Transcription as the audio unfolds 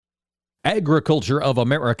Agriculture of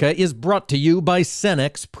America is brought to you by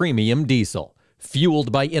Cenex Premium Diesel,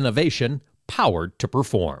 fueled by innovation, powered to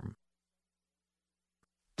perform.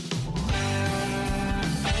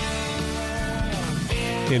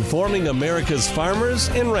 Informing America's farmers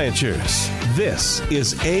and ranchers. This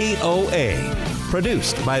is AOA,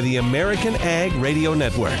 produced by the American Ag Radio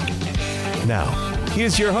Network. Now,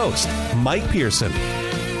 here's your host, Mike Pearson.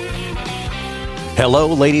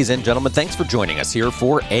 Hello, ladies and gentlemen. Thanks for joining us here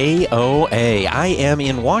for AOA. I am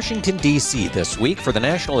in Washington, D.C. this week for the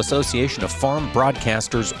National Association of Farm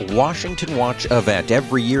Broadcasters Washington Watch event.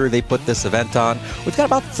 Every year they put this event on. We've got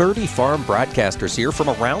about 30 farm broadcasters here from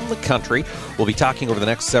around the country. We'll be talking over the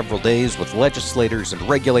next several days with legislators and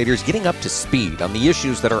regulators, getting up to speed on the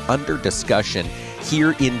issues that are under discussion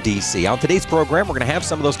here in D.C. On today's program, we're going to have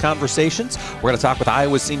some of those conversations. We're going to talk with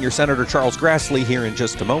Iowa's Senior Senator Charles Grassley here in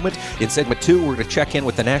just a moment. In segment 2, we're going to check in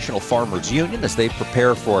with the National Farmers Union as they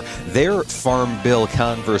prepare for their Farm Bill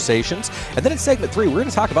conversations. And then in segment 3, we're going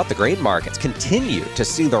to talk about the grain markets. Continue to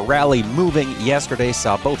see the rally moving. Yesterday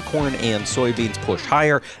saw both corn and soybeans push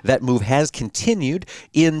higher. That move has continued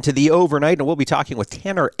into the overnight, and we'll be talking with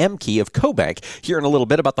Tanner Emke of CoBank here in a little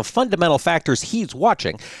bit about the fundamental factors he's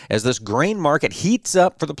watching as this grain market heats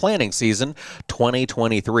up for the planting season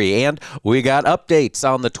 2023. And we got updates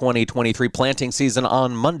on the 2023 planting season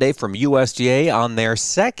on Monday from USDA on their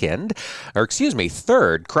third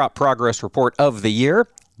crop progress report of the year.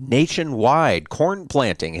 Nationwide, corn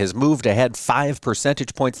planting has moved ahead 5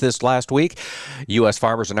 percentage points this last week. U.S.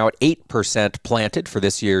 farmers are now at 8% planted for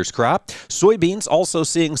this year's crop. Soybeans also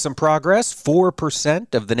seeing some progress.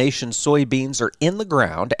 4% of the nation's soybeans are in the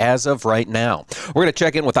ground as of right now. We're going to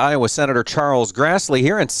check in with Iowa Senator Charles Grassley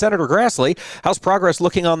here. And Senator Grassley, how's progress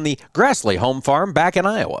looking on the Grassley home farm back in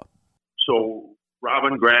Iowa? So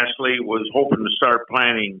Robin Grassley was hoping to start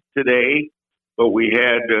planting today, but we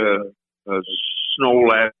had snow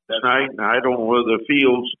last night, and I don't know whether the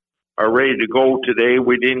fields are ready to go today.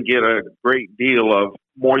 We didn't get a great deal of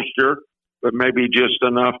moisture, but maybe just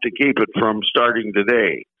enough to keep it from starting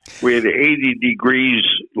today. We had 80 degrees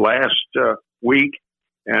last week,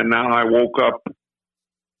 and now I woke up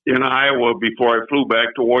in Iowa before I flew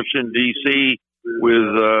back to Washington, D.C.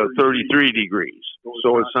 with 33 degrees,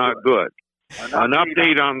 so it's not good. An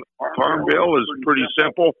update on Farm Bill is pretty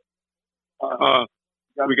simple.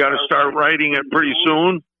 We got to start writing it pretty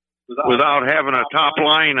soon without having a top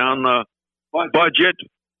line on the budget.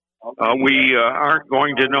 We aren't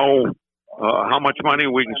going to know how much money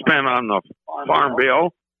we can spend on the Farm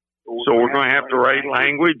Bill. So we're going to have to write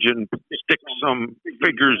language and stick some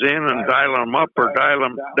figures in and dial them up or dial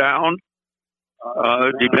them down,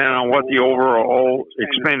 depending on what the overall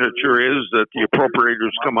expenditure is that the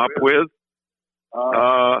appropriators come up with.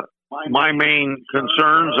 My main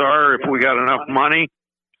concerns are if we got enough money,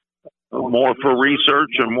 more for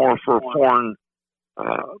research and more for foreign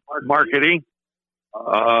marketing.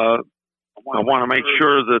 I want to make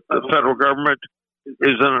sure that the federal government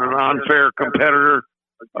isn't an unfair competitor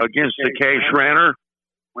against the cash renter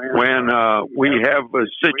when we have a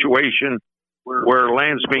situation where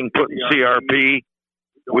land's being put in CRP.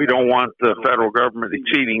 We don't want the federal government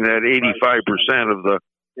exceeding that 85% of the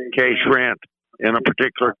cash rent in a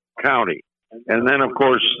particular county. And then, of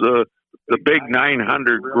course, the big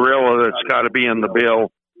 900 gorilla that's got to be in the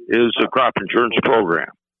bill is the crop insurance program.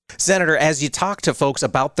 Senator, as you talk to folks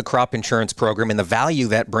about the crop insurance program and the value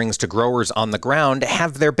that brings to growers on the ground,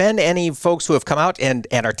 have there been any folks who have come out and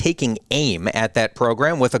are taking aim at that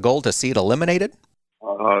program with a goal to see it eliminated?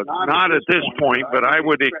 Not at this point, but I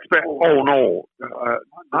would expect,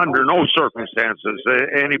 under no circumstances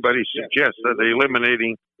anybody suggested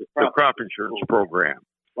eliminating the crop insurance program.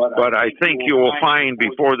 But I think you will find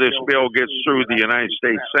before this bill gets through the United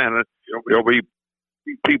States Senate, there'll be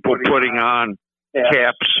people putting on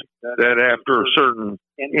caps that after a certain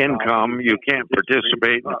income, you can't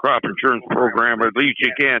participate in the crop insurance program. At least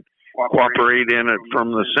you can't cooperate in it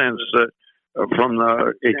from the sense that, from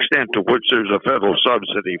the extent to which there's a federal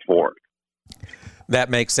subsidy for it. That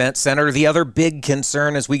makes sense. Senator, the other big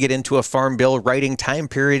concern as we get into a Farm Bill writing time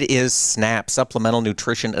period is SNAP, Supplemental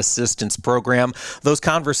Nutrition Assistance Program. Those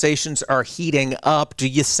conversations are heating up. Do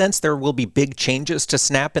you sense there will be big changes to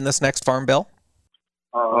SNAP in this next Farm Bill?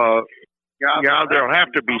 Yeah, there'll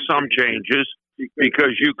have to be some changes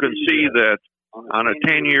because you can see that on a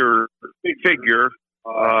 10-year figure,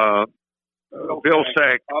 bill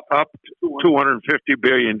stacked up $250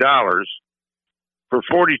 billion for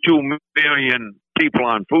 42 million people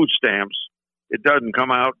on food stamps. It doesn't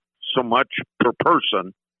come out so much per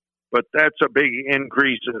person, but that's a big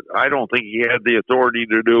increase that I don't think he had the authority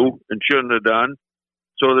to do and shouldn't have done.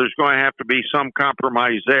 So there's going to have to be some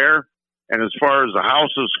compromise there. And as far as the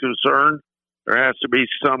House is concerned, there has to be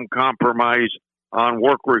some compromise on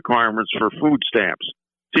work requirements for food stamps.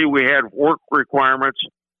 See, we had work requirements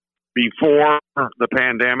before the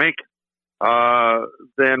pandemic.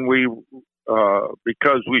 Then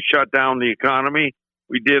because we shut down the economy,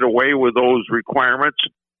 we did away with those requirements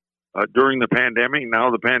during the pandemic.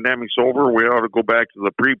 Now the pandemic's over. We ought to go back to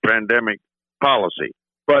the pre-pandemic policy.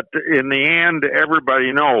 But in the end,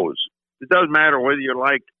 everybody knows. It doesn't matter whether you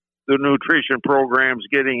like the nutrition programs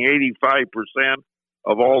getting 85%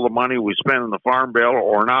 of all the money we spend in the Farm Bill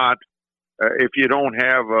or not. If you don't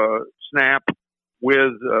have a SNAP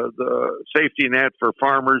with the safety net for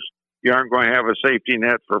farmers, you aren't going to have a safety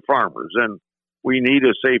net for farmers. And we need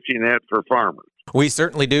a safety net for farmers. We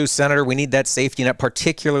certainly do, Senator. We need that safety net,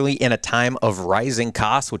 particularly in a time of rising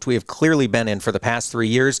costs, which we have clearly been in for the past 3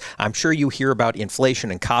 years. I'm sure you hear about inflation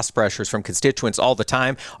and cost pressures from constituents all the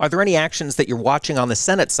time. Are there any actions that you're watching on the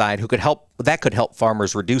Senate side that could help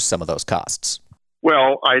farmers reduce some of those costs?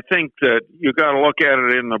 Well, I think that you got to look at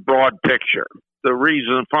it in the broad picture. The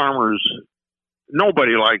reason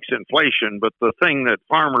nobody likes inflation, but the thing that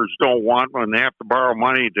farmers don't want when they have to borrow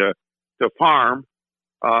money to farm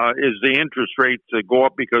is the interest rates that go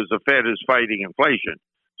up because the Fed is fighting inflation.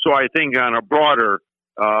 So I think on a broader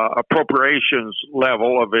appropriations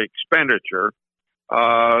level of expenditure,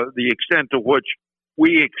 the extent to which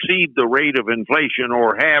we exceed the rate of inflation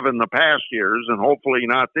or have in the past years, and hopefully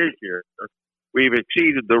not this year, we've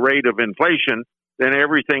exceeded the rate of inflation, then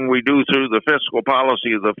everything we do through the fiscal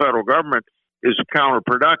policy of the federal government is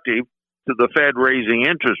counterproductive to the Fed raising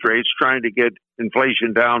interest rates, trying to get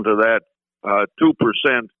inflation down to that 2%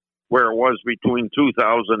 where it was between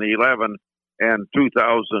 2011 and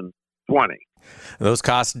 2020. Those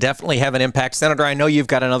costs definitely have an impact. Senator, I know you've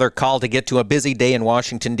got another call to get to, a busy day in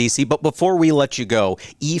Washington, D.C., but before we let you go,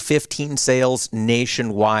 E15 sales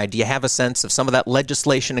nationwide, do you have a sense of some of that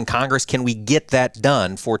legislation in Congress? Can we get that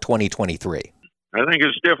done for 2023? I think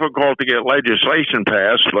it's difficult to get legislation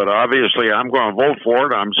passed, but obviously I'm going to vote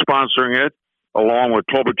for it. I'm sponsoring it along with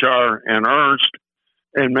Klobuchar and Ernst,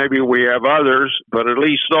 and maybe we have others, but at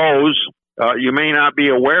least those you may not be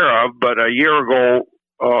aware of. But a year ago,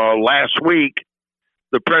 last week,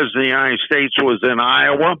 the President of the United States was in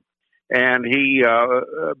Iowa, and he,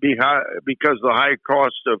 because of the high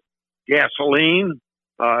cost of gasoline,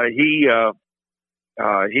 he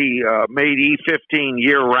made E15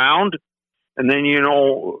 year-round. And then,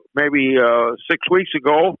 maybe 6 weeks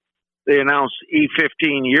ago, they announced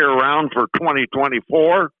E15 year-round for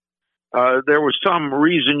 2024. There was some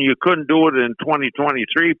reason you couldn't do it in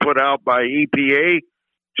 2023 put out by EPA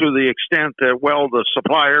to the extent that, the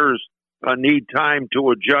suppliers need time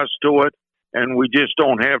to adjust to it, and we just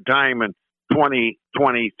don't have time in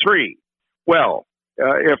 2023. Well,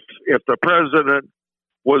 if the president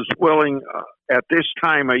was willing at this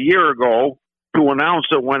time a year ago to announce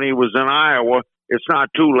it when he was in Iowa, it's not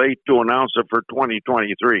too late to announce it for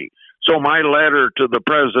 2023. So my letter to the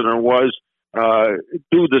president was,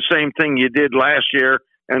 do the same thing you did last year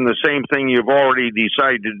and the same thing you've already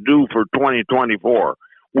decided to do for 2024.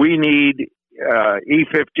 We need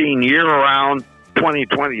E15 year-round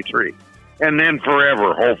 2023, and then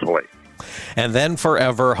forever, hopefully. And then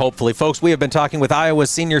forever, hopefully. Folks, we have been talking with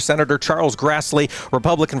Iowa's Senior Senator Charles Grassley,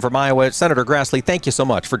 Republican from Iowa. Senator Grassley, thank you so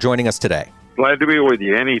much for joining us today. Glad to be with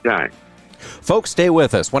you anytime. Folks, stay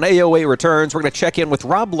with us. When AOA returns, we're going to check in with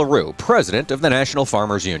Rob LaRue, President of the National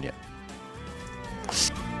Farmers Union.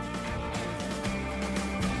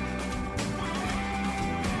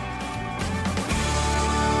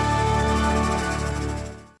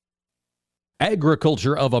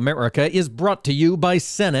 Agriculture of America is brought to you by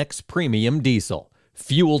Cenex Premium Diesel,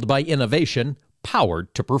 fueled by innovation,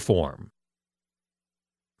 powered to perform.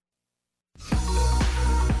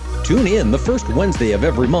 Tune in the first Wednesday of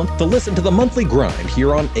every month to listen to the Monthly Grind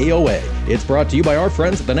here on AOA. It's brought to you by our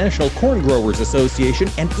friends at the National Corn Growers Association,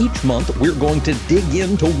 and each month we're going to dig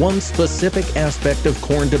into one specific aspect of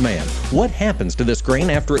corn demand. What happens to this grain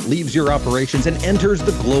after it leaves your operations and enters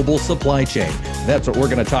the global supply chain? That's what we're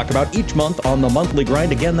going to talk about each month on the Monthly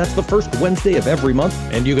Grind. Again, that's the first Wednesday of every month,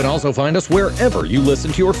 and you can also find us wherever you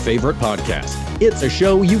listen to your favorite podcast. It's a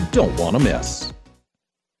show you don't want to miss.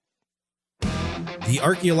 The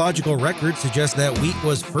archaeological record suggests that wheat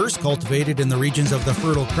was first cultivated in the regions of the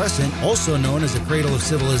Fertile Crescent, also known as the cradle of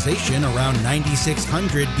civilization, around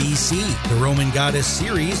 9600 BC. The Roman goddess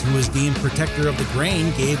Ceres, who is deemed protector of the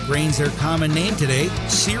grain, gave grains their common name today,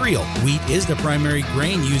 cereal. Wheat is the primary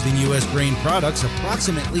grain used in U.S. grain products.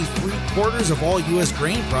 Approximately 3/4 of all U.S.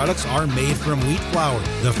 grain products are made from wheat flour.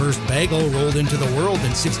 The first bagel rolled into the world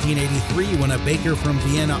in 1683 when a baker from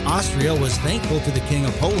Vienna, Austria was thankful to the King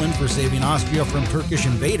of Poland for saving Austria from Turkish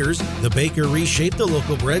invaders. The baker reshaped the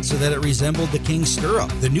local bread so that it resembled the king's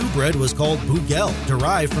stirrup. The new bread was called bugel,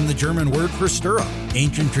 derived from the German word for stirrup.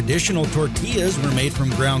 Ancient traditional tortillas were made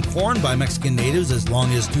from ground corn by Mexican natives as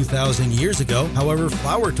long as 2,000 years ago. However,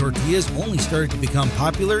 flour tortillas only started to become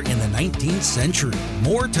popular in the 19th century.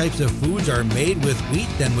 More types of foods are made with wheat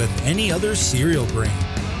than with any other cereal grain.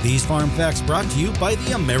 These farm facts brought to you by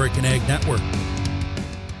the American Ag Network.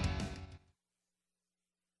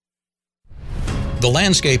 The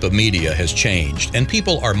landscape of media has changed, and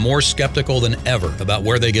people are more skeptical than ever about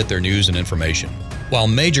where they get their news and information. While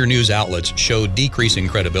major news outlets show decreasing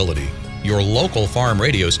credibility, your local farm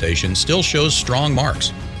radio station still shows strong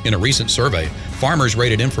marks. In a recent survey, farmers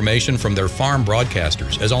rated information from their farm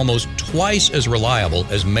broadcasters as almost twice as reliable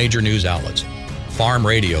as major news outlets. Farm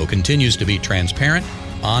radio continues to be transparent,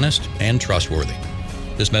 honest, and trustworthy.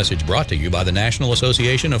 This message brought to you by the National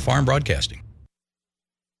Association of Farm Broadcasting.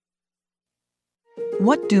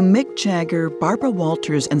 What do Mick Jagger, Barbara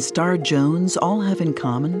Walters, and Star Jones all have in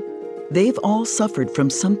common? They've all suffered from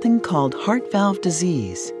something called heart valve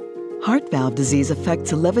disease. Heart valve disease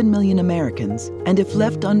affects 11 million Americans, and if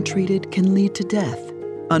left untreated, can lead to death.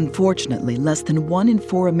 Unfortunately, less than 1 in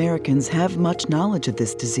 4 Americans have much knowledge of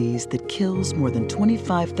this disease that kills more than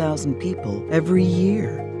 25,000 people every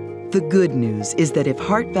year. The good news is that if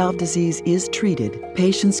heart valve disease is treated,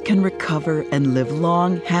 patients can recover and live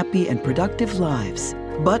long, happy, and productive lives.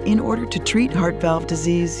 But in order to treat heart valve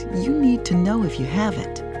disease, you need to know if you have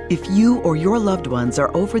it. If you or your loved ones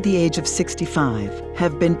are over the age of 65,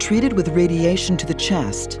 have been treated with radiation to the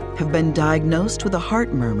chest, have been diagnosed with a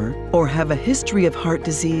heart murmur, or have a history of heart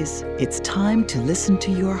disease, it's time to listen to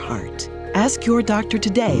your heart. Ask your doctor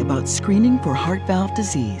today about screening for heart valve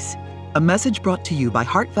disease. A message brought to you by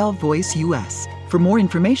Heart Valve Voice US. For more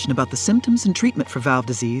information about the symptoms and treatment for valve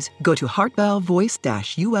disease, go to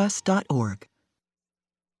heartvalvevoice-us.org.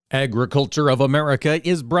 Agriculture of America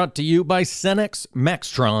is brought to you by Cenex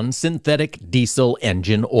Maxtron Synthetic Diesel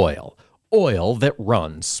Engine Oil. Oil that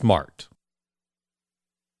runs smart.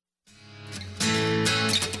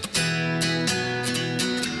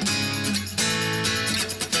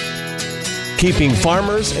 Keeping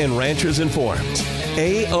farmers and ranchers informed.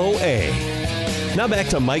 AOA. Now back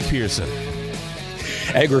to Mike Pearson.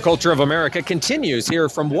 Agriculture of America continues here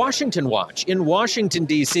from Washington Watch in Washington,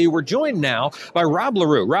 D.C. We're joined now by Rob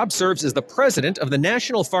LaRue. Rob serves as the president of the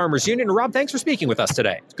National Farmers Union. Rob, thanks for speaking with us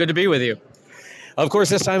today. It's good to be with you. Of course,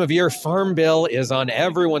 this time of year, Farm Bill is on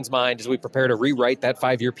everyone's mind as we prepare to rewrite that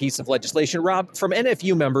 5-year piece of legislation. Rob, from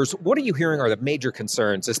NFU members, what are you hearing are the major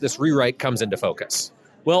concerns as this rewrite comes into focus?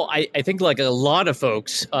 Well, I think like a lot of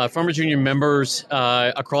folks, Farmers Union members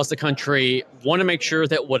across the country want to make sure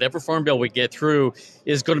that whatever farm bill we get through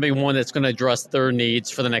is going to be one that's going to address their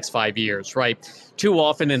needs for the next 5 years, right? Too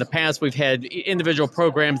often in the past, we've had individual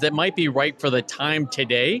programs that might be right for the time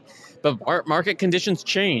today, but market conditions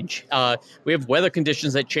change. We have weather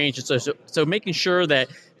conditions that change. So making sure that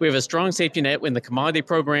we have a strong safety net in the commodity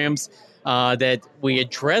programs, that we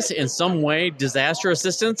address in some way disaster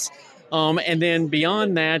assistance. And then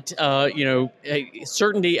beyond that,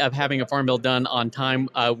 certainty of having a farm bill done on time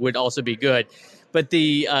would also be good. But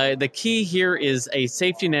the key here is a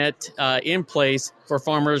safety net in place for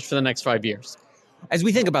farmers for the next 5 years. As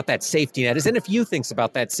we think about that safety net, as NFU thinks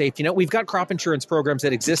about that safety net, we've got crop insurance programs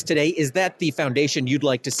that exist today. Is that the foundation you'd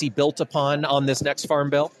like to see built upon on this next farm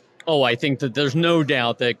bill? Oh, I think that there's no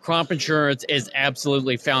doubt that crop insurance is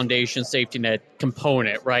absolutely foundation safety net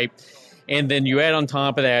component, right? And then you add on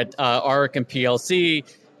top of that ARC and PLC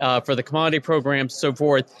for the commodity programs, so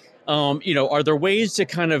forth. Are there ways to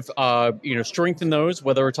kind of, strengthen those,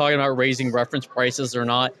 whether we're talking about raising reference prices or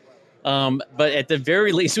not? But at the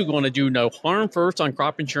very least, we want to do no harm first on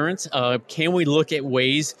crop insurance. Can we look at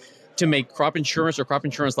ways to make crop insurance or crop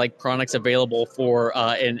insurance-like products available for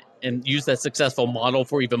and use that successful model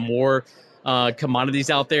for even more commodities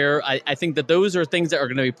out there? I think that those are things that are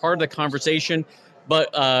going to be part of the conversation.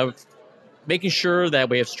 But making sure that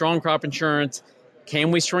we have strong crop insurance. Can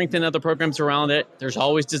we strengthen other programs around it? There's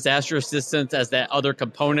always disaster assistance as that other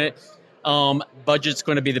component. Budget's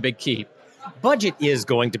going to be the big key. Budget is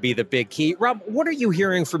going to be the big key. Rob, what are you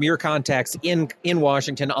hearing from your contacts in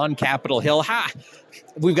Washington on Capitol Hill?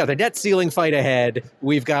 We've got the debt ceiling fight ahead.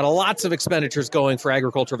 We've got lots of expenditures going for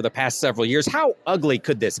agriculture over the past several years. How ugly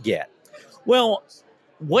could this get? Well,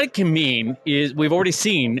 what it can mean is we've already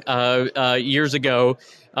seen years ago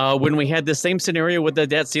when we had the same scenario with the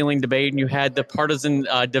debt ceiling debate, and you had the partisan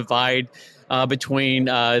divide between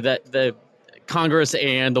the Congress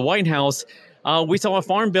and the White House. We saw a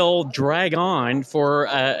farm bill drag on for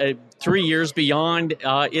 3 years beyond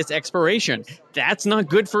its expiration. That's not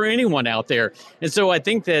good for anyone out there. And so I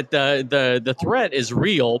think that the threat is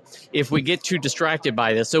real if we get too distracted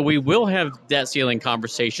by this. So we will have debt ceiling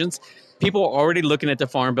conversations. People are already looking at the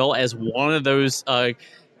farm bill as one of those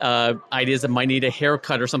ideas that might need a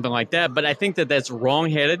haircut or something like that. But I think that that's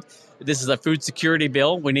wrong-headed. This is a food security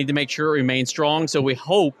bill. We need to make sure it remains strong. So we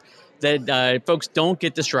hope that folks don't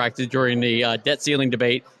get distracted during the debt ceiling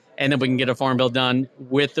debate, and then we can get a farm bill done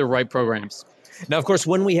with the right programs. Now, of course,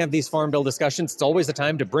 when we have these farm bill discussions, it's always the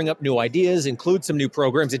time to bring up new ideas, include some new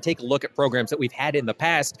programs, and take a look at programs that we've had in the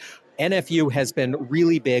past. NFU has been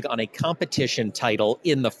really big on a competition title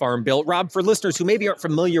in the farm bill. Rob, for listeners who maybe aren't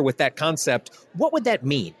familiar with that concept, what would that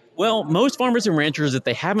mean? Well, most farmers and ranchers, if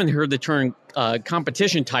they haven't heard the term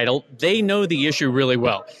competition title, they know the issue really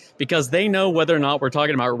well because they know whether or not we're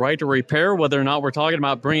talking about right to repair, whether or not we're talking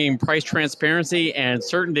about bringing price transparency and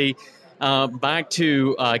certainty back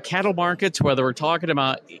to cattle markets, whether we're talking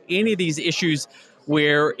about any of these issues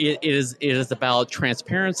where it is about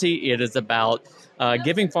transparency, it is about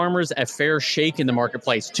giving farmers a fair shake in the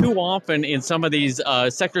marketplace. Too often in some of these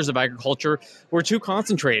sectors of agriculture, we're too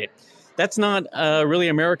concentrated. That's not really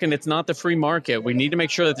American. It's not the free market. We need to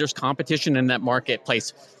make sure that there's competition in that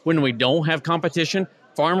marketplace. When we don't have competition,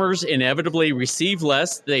 farmers inevitably receive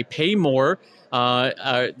less, they pay more,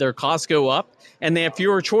 their costs go up, and they have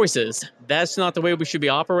fewer choices. That's not the way we should be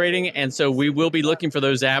operating, and so we will be looking for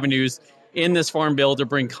those avenues in this farm bill to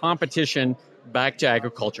bring competition back to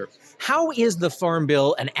agriculture. How is the farm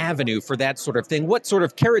bill an avenue for that sort of thing? What sort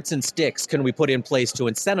of carrots and sticks can we put in place to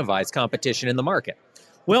incentivize competition in the market?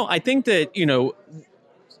 Well, I think that,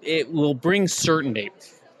 it will bring certainty.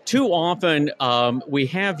 Too often, we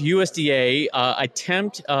have USDA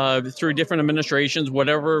attempt through different administrations,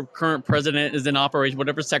 whatever current president is in operation,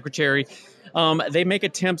 whatever secretary, they make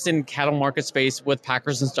attempts in cattle market space with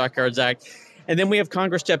Packers and Stockyards Act. And then we have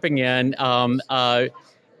Congress stepping in and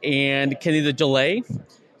can either delay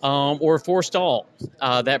or forestall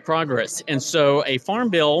that progress. And so a farm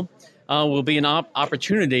bill will be an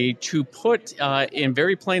opportunity to put in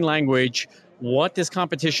very plain language what this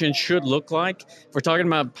competition should look like. If we're talking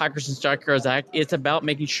about Packers and Stockyards Act, it's about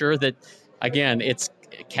making sure that, again, it's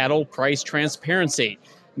cattle price transparency,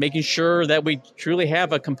 making sure that we truly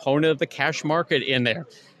have a component of the cash market in there.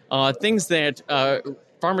 Things that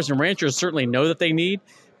farmers and ranchers certainly know that they need,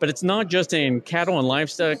 but it's not just in cattle and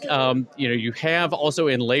livestock. You have also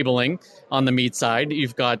in labeling on the meat side.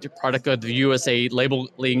 You've got product of the USA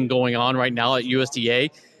labeling going on right now at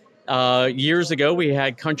USDA. Years ago, we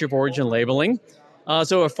had country of origin labeling.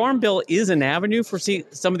 So a farm bill is an avenue for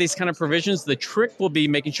some of these kind of provisions. The trick will be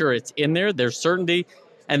making sure it's in there, there's certainty,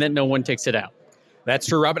 and that no one takes it out. That's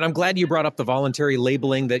true, Robin. I'm glad you brought up the voluntary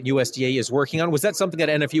labeling that USDA is working on. Was that something that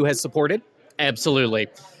NFU has supported? Absolutely.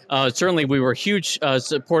 Certainly, we were huge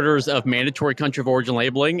supporters of mandatory country of origin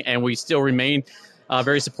labeling, and we still remain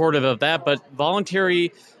very supportive of that. But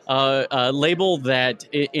voluntary label that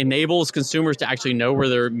enables consumers to actually know where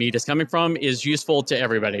their meat is coming from is useful to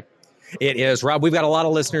everybody. It is. Rob, we've got a lot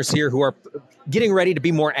of listeners here who are getting ready to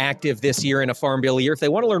be more active this year in a Farm Bill year. If they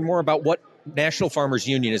want to learn more about what National Farmers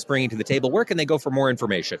Union is bringing to the table, where can they go for more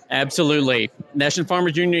information? Absolutely. National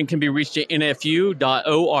Farmers Union can be reached at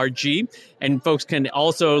nfu.org, and folks can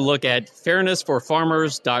also look at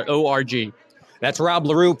fairnessforfarmers.org. That's Rob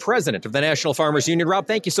LaRue, president of the National Farmers Union. Rob,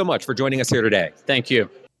 thank you so much for joining us here today. Thank you.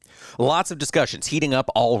 Lots of discussions heating up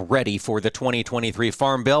already for the 2023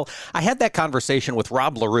 Farm Bill. I had that conversation with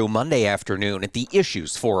Rob LaRue Monday afternoon at the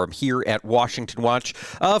Issues Forum here at Washington Watch.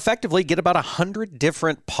 Effectively get about 100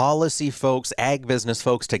 different policy folks, ag business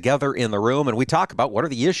folks together in the room, and we talk about what are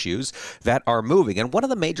the issues that are moving. And one of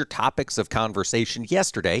the major topics of conversation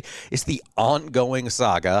yesterday is the ongoing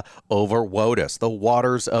saga over WOTUS, the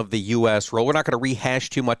Waters of the U.S. rule. We're not going to rehash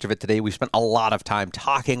too much of it today. We've spent a lot of time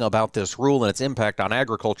talking about this rule and its impact on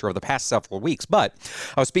agriculture over the past several weeks. But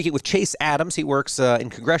I was speaking with Chase Adams. He works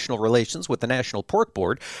in congressional relations with the National Pork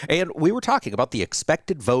Board, and we were talking about the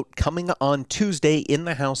expected vote coming on Tuesday in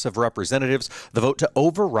the House of Representatives, the vote to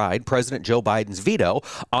override President Joe Biden's veto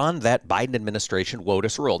on that Biden administration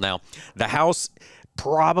WOTUS rule. Now, the House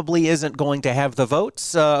probably isn't going to have the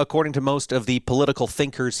votes, according to most of the political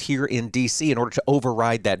thinkers here in D.C., in order to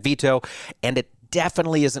override that veto. And it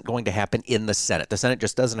definitely isn't going to happen in the Senate. The Senate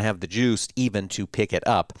just doesn't have the juice even to pick it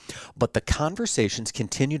up. But the conversations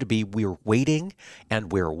continue to be, we're waiting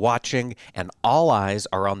and we're watching, and all eyes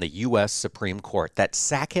are on the U.S. Supreme Court. That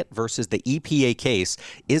Sackett versus the EPA case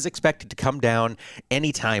is expected to come down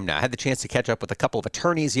any time now. I had the chance to catch up with a couple of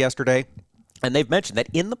attorneys yesterday, and they've mentioned that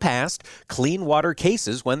in the past, clean water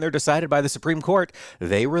cases, when they're decided by the Supreme Court,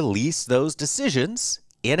 they release those decisions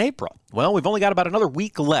in April. Well, we've only got about another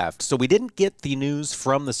week left, so we didn't get the news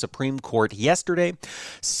from the Supreme Court yesterday.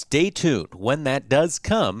 Stay tuned. When that does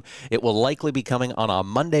come, it will likely be coming on a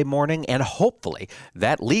Monday morning, and hopefully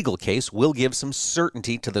that legal case will give some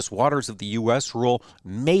certainty to this Waters of the U.S. rule.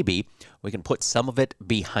 Maybe we can put some of it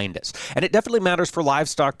behind us. And it definitely matters for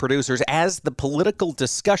livestock producers as the political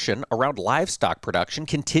discussion around livestock production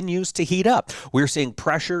continues to heat up. We're seeing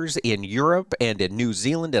pressures in Europe and in New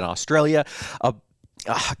Zealand and Australia,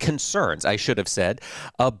 concerns, I should have said,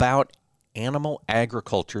 about animal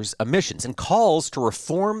agriculture's emissions and calls to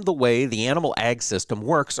reform the way the animal ag system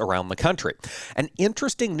works around the country. An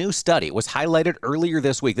interesting new study was highlighted earlier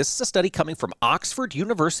this week. This is a study coming from Oxford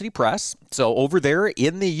University Press. So over there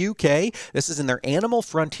in the UK, this is in their Animal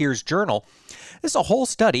Frontiers journal. This is a whole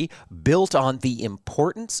study built on the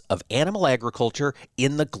importance of animal agriculture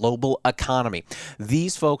in the global economy.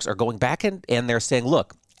 These folks are going back and they're saying,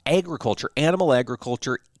 look, animal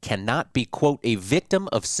agriculture cannot be, quote, a victim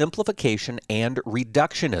of simplification and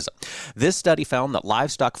reductionism. This study found that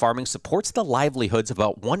livestock farming supports the livelihoods of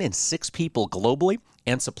about 1 in 6 people globally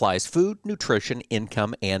and supplies food, nutrition,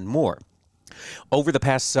 income, and more. Over the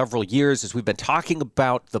past several years, as we've been talking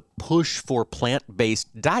about the push for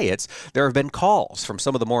plant-based diets, there have been calls from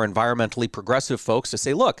some of the more environmentally progressive folks to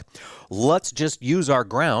say, look, let's just use our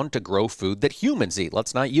ground to grow food that humans eat.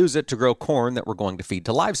 Let's not use it to grow corn that we're going to feed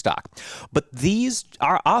to livestock. But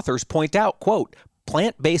our authors point out, quote,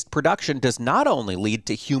 plant-based production does not only lead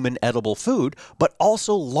to human edible food, but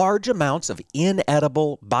also large amounts of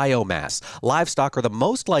inedible biomass. Livestock are the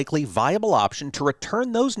most likely viable option to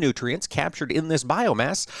return those nutrients captured in this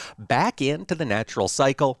biomass back into the natural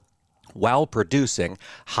cycle while producing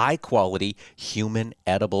high-quality human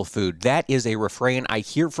edible food. That is a refrain I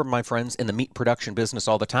hear from my friends in the meat production business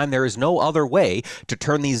all the time. There is no other way to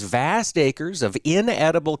turn these vast acres of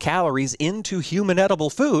inedible calories into human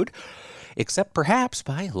edible food, except perhaps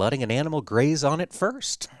by letting an animal graze on it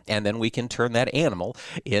first, and then we can turn that animal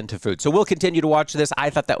into food. So we'll continue to watch this. I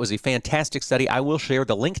thought that was a fantastic study. I will share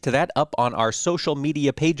the link to that up on our social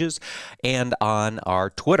media pages and on our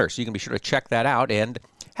Twitter, so you can be sure to check that out and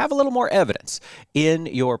have a little more evidence in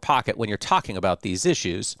your pocket when you're talking about these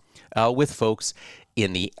issues with folks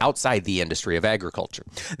outside the industry of agriculture.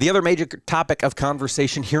 The other major topic of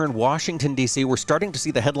conversation here in Washington, D.C., we're starting to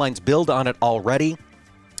see the headlines build on it already.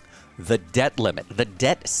 The debt limit, the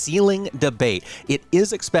debt ceiling debate. It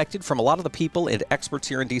is expected from a lot of the people and experts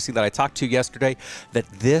here in D.C. that I talked to yesterday that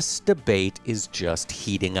this debate is just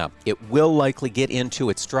heating up. It will likely get into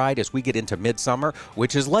its stride as we get into midsummer,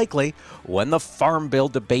 which is likely when the Farm Bill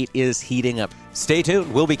debate is heating up. Stay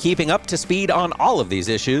tuned. We'll be keeping up to speed on all of these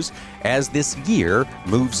issues as this year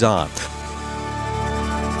moves on.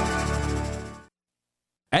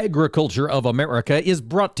 Agriculture of America is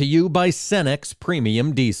brought to you by Cenex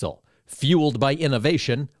Premium Diesel. Fueled by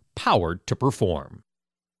innovation, powered to perform.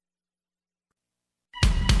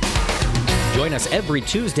 Join us every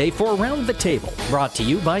Tuesday for Around the Table, brought to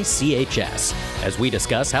you by CHS, as we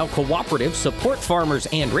discuss how cooperatives support farmers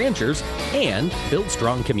and ranchers and build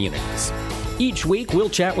strong communities. Each week, we'll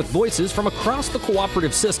chat with voices from across the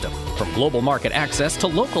cooperative system. From global market access to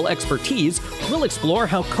local expertise, we'll explore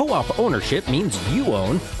how co-op ownership means you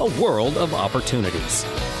own a world of opportunities.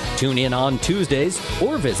 Tune in on Tuesdays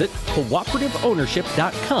or visit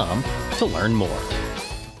cooperativeownership.com to learn more.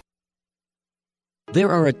 There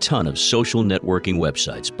are a ton of social networking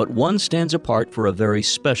websites, but one stands apart for a very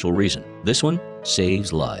special reason. This one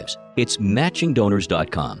saves lives. It's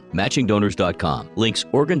MatchingDonors.com. MatchingDonors.com links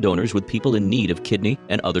organ donors with people in need of kidney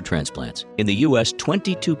and other transplants. In the U.S.,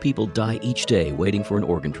 22 people die each day waiting for an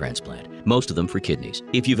organ transplant, most of them for kidneys.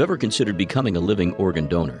 If you've ever considered becoming a living organ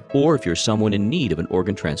donor, or if you're someone in need of an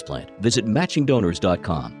organ transplant, visit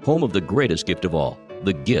MatchingDonors.com, home of the greatest gift of all,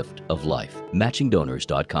 the gift of life.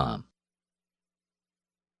 MatchingDonors.com.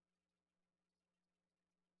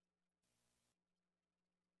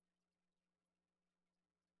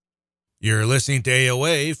 You're listening to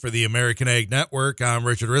AOA for the American Ag Network. I'm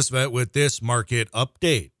Richard Risvet with this market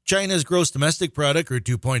update. China's gross domestic product grew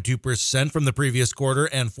 2.2% from the previous quarter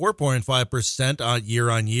and 4.5%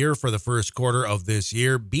 year-on-year for the first quarter of this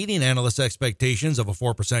year, beating analysts' expectations of a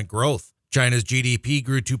 4% growth. China's GDP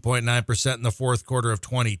grew 2.9% in the fourth quarter of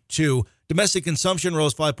 22. Domestic consumption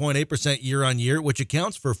rose 5.8% year-on-year, which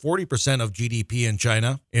accounts for 40% of GDP in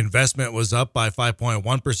China. Investment was up by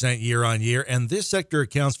 5.1% year-on-year, and this sector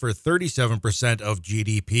accounts for 37% of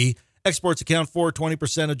GDP. Exports account for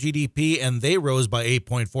 20% of GDP, and they rose by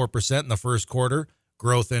 8.4% in the first quarter.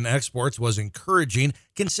 Growth in exports was encouraging,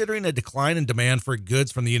 considering a decline in demand for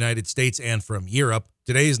goods from the United States and from Europe.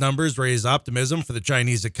 Today's numbers raise optimism for the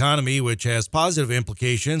Chinese economy, which has positive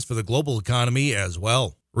implications for the global economy as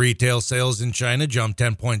well. Retail sales in China jumped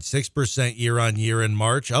 10.6% year-on-year in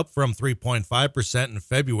March, up from 3.5% in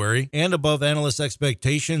February, and above analyst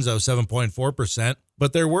expectations of 7.4%.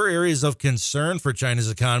 But there were areas of concern for China's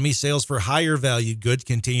economy. Sales for higher valued goods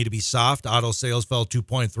continue to be soft. Auto sales fell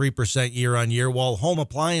 2.3% year-on-year, while home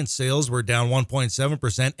appliance sales were down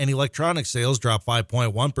 1.7%, and electronic sales dropped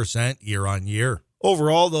 5.1% year-on-year.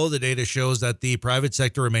 Overall, though, the data shows that the private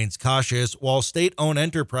sector remains cautious. While state-owned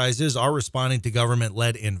enterprises are responding to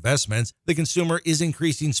government-led investments, the consumer is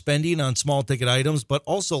increasing spending on small-ticket items, but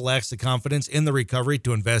also lacks the confidence in the recovery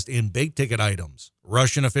to invest in big-ticket items.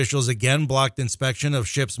 Russian officials again blocked inspection of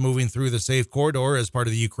ships moving through the safe corridor as part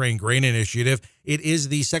of the Ukraine grain initiative. It is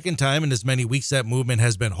the second time in as many weeks that movement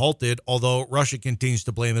has been halted, although Russia continues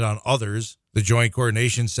to blame it on others. The Joint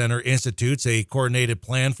Coordination Center institutes a coordinated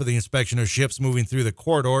plan for the inspection of ships moving through the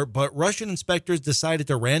corridor, but Russian inspectors decided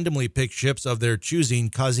to randomly pick ships of their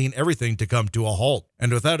choosing, causing everything to come to a halt.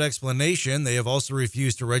 And without explanation, they have also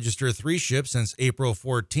refused to register 3 ships since April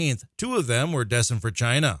 14th. 2 of them were destined for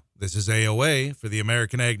China. This is AOA for the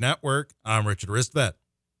American Ag Network. I'm Richard Ristvet.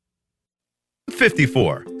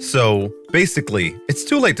 54. So basically, it's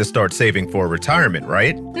too late to start saving for retirement,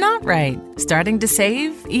 right? Not right. Starting to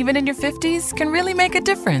save, even in your 50s, can really make a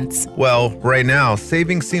difference. Well, right now,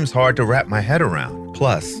 saving seems hard to wrap my head around.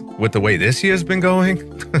 Plus, with the way this year's been going...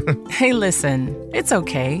 Hey, listen, it's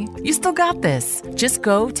okay. You still got this. Just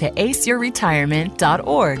go to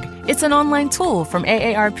aceyourretirement.org. It's an online tool from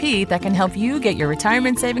AARP that can help you get your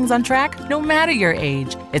retirement savings on track no matter your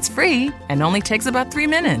age. It's free and only takes about 3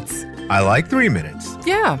 minutes. I like 3 minutes.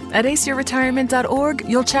 Yeah, at aceyourretirement.org,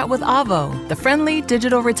 you'll chat with Avo, the friendly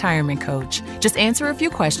digital retirement coach. Just answer a few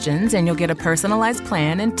questions and you'll get a personalized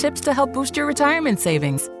plan and tips to help boost your retirement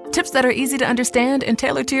savings. Tips that are easy to understand and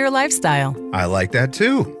tailored to your lifestyle. I like that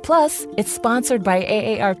too. Plus, it's sponsored by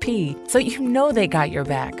AARP, so you know they got your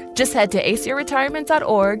back. Just head to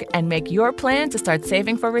aceyourretirement.org and make your plan to start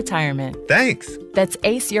saving for retirement. Thanks. That's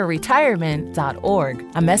aceyourretirement.org.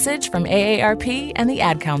 A message from AARP and the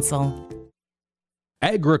Ad Council.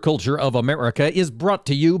 Agriculture of America is brought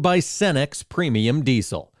to you by Cenex Premium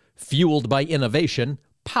Diesel. Fueled by innovation,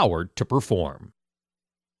 powered to perform.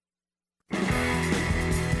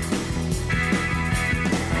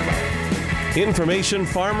 Information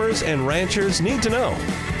farmers and ranchers need to know.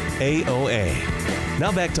 AOA.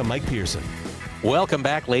 Now back to Mike Pearson. Welcome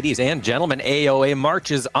back, ladies and gentlemen. AOA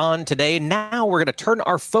marches on today. Now we're going to turn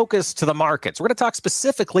our focus to the markets. We're going to talk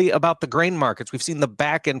specifically about the grain markets. We've seen the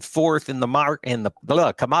back and forth in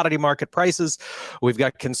the commodity market prices. We've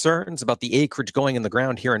got concerns about the acreage going in the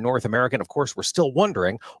ground here in North America. And of course, we're still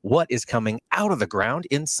wondering what is coming out of the ground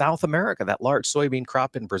in South America, that large soybean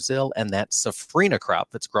crop in Brazil and that safrinha crop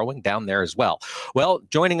that's growing down there as well. Well,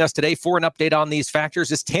 joining us today for an update on these factors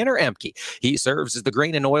is Tanner Emke. He serves as the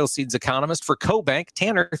grain and oilseeds economist for CoBank.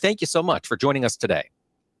 Tanner, thank you so much for joining us today.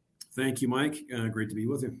 Thank you, Mike. Great to be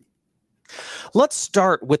with you. Let's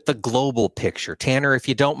start with the global picture. Tanner, if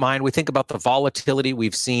you don't mind, we think about the volatility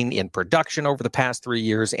we've seen in production over the past 3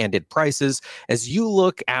 years and in prices. As you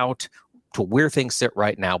look out to where things sit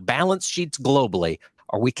right now, balance sheets globally,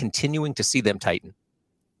 are we continuing to see them tighten?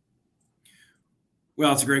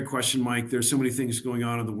 Well, it's a great question, Mike. There's so many things going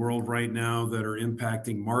on in the world right now that are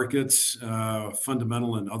impacting markets,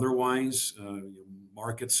 fundamental and otherwise.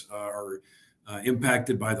 Markets are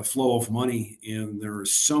impacted by the flow of money, and there are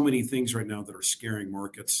so many things right now that are scaring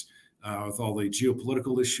markets with all the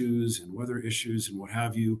geopolitical issues and weather issues and what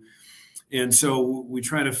have you. And so we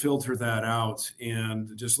try to filter that out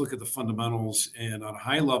and just look at the fundamentals. And on a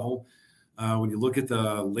high level, when you look at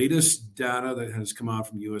the latest data that has come out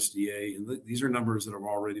from USDA, and these are numbers that have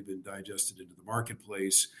already been digested into the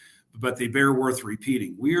marketplace, but they bear worth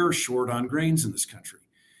repeating. We are short on grains in this country.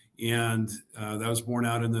 And that was borne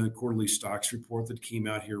out in the quarterly stocks report that came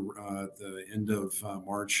out here at the end of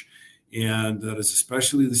March. And that is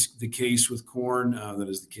especially the case with corn. That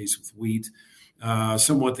is the case with wheat,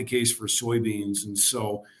 somewhat the case for soybeans. And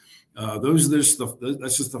so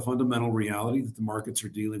That's just the fundamental reality that the markets are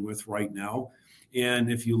dealing with right now.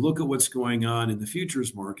 And if you look at what's going on in the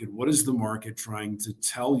futures market, what is the market trying to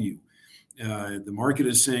tell you? The market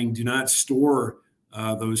is saying, do not store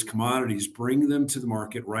those commodities, bring them to the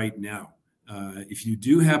market right now. If you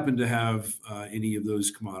do happen to have any of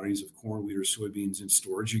those commodities of corn, wheat, or soybeans in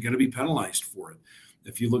storage, you're going to be penalized for it.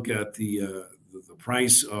 If you look at the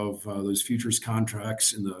price of those futures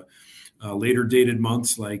contracts in the later dated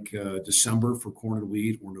months like December for corn and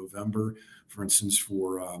wheat, or November, for instance,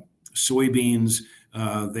 for soybeans,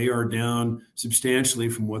 they are down substantially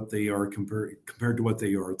from what they are compared to what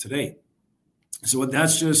they are today. So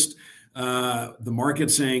that's just the market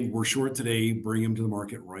saying we're short today, bring them to the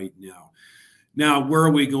market right now. Now, where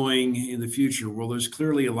are we going in the future? Well, there's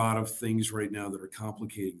clearly a lot of things right now that are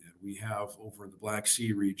complicating that. We have over in the Black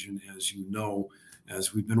Sea region, as you know,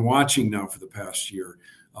 as we've been watching now for the past year,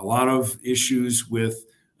 a lot of issues with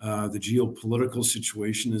the geopolitical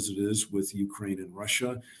situation as it is with Ukraine and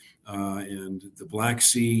Russia, and the Black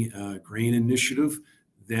Sea grain initiative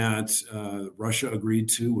that Russia agreed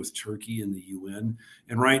to with Turkey and the UN.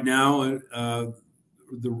 And right now,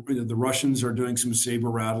 the Russians are doing some saber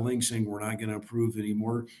rattling, saying we're not going to approve any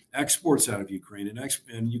more exports out of Ukraine.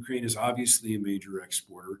 And Ukraine is obviously a major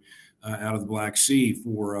exporter out of the Black Sea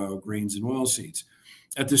for grains and oilseeds.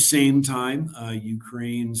 At the same time,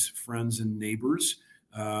 Ukraine's friends and neighbors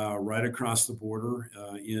right across the border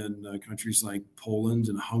in countries like Poland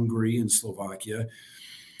and Hungary and Slovakia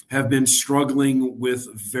have been struggling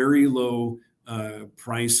with very low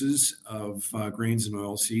prices of grains and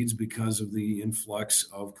oilseeds because of the influx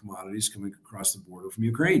of commodities coming across the border from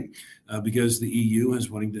Ukraine, because the EU has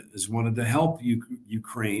wanted to help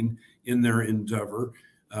Ukraine in their endeavor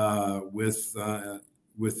with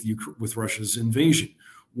Russia's invasion.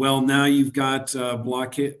 Well, now you've got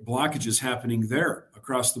blockages happening there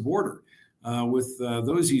across the border with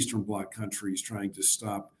those Eastern Bloc countries trying to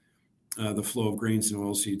stop the flow of grains and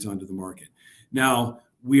oilseeds onto the market. Now,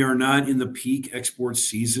 we are not in the peak export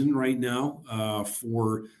season right now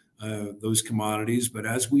for those commodities, but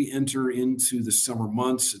as we enter into the summer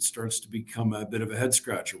months, it starts to become a bit of a head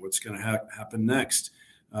scratcher. What's going to happen next?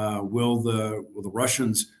 Will the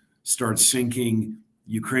Russians start sinking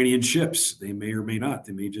Ukrainian ships? They may or may not.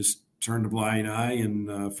 They may just turn a blind eye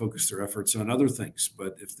and focus their efforts on other things.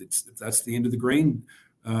 But if that's the end of the grain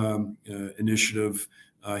initiative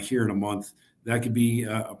here in a month, that could be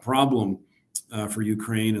a problem for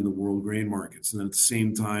Ukraine and the world grain markets. And then at the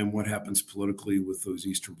same time, what happens politically with those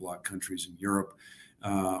Eastern Bloc countries in Europe?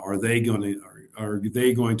 Are they going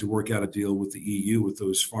to work out a deal with the EU, with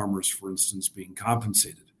those farmers, for instance, being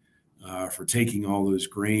compensated for taking all those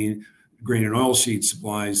grain and oilseed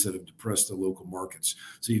supplies that have depressed the local markets?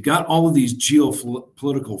 So you've got all of these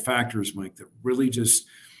geopolitical factors, Mike, that really just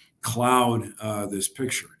cloud this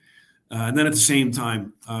picture. And then at the same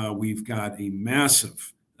time, we've got a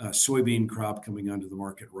massive soybean crop coming onto the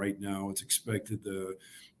market right now. It's expected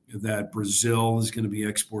that Brazil is going to be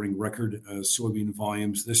exporting record soybean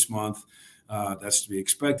volumes this month. That's to be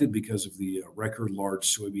expected because of the record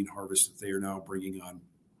large soybean harvest that they are now bringing on.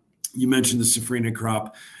 You mentioned the safrinha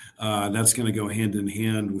crop. That's going to go hand in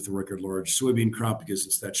hand with the record large soybean crop because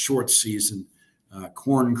it's that short season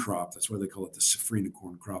corn crop. That's why they call it the safrinha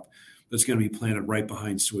corn crop. That's going to be planted right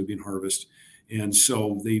behind soybean harvest. And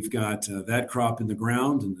so they've got that crop in the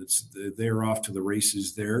ground, and they're off to the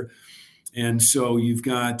races there. And so you've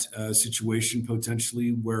got a situation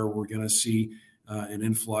potentially where we're going to see an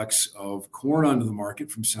influx of corn onto the market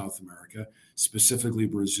from South America, specifically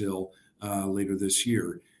Brazil, later this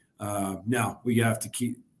year. Now, we have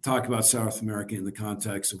to talk about South America in the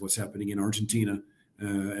context of what's happening in Argentina.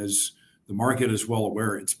 As the market is well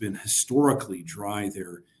aware, it's been historically dry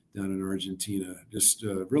there down in Argentina. Just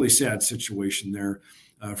a really sad situation there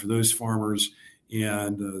for those farmers.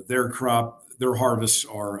 And their harvests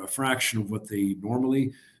are a fraction of what they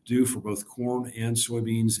normally do for both corn and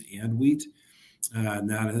soybeans and wheat. And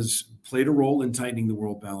that has played a role in tightening the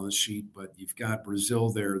world balance sheet. But you've got Brazil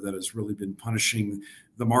there that has really been punishing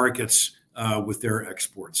the markets with their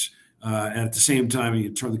exports. And at the same time, you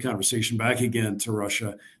turn the conversation back again to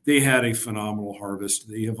Russia. They had a phenomenal harvest.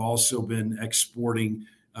 They have also been exporting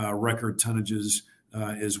record tonnages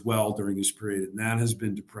as well during this period, and that has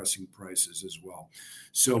been depressing prices as well.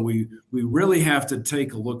 So we really have to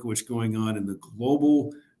take a look at what's going on in the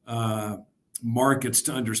global markets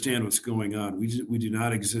to understand what's going on. We do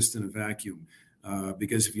not exist in a vacuum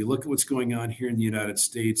because if you look at what's going on here in the United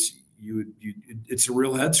States, it's a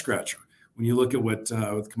real head scratcher. When you look at what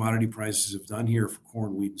commodity prices have done here for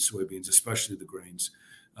corn, wheat, and soybeans, especially the grains,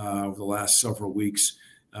 over the last several weeks,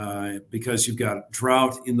 because you've got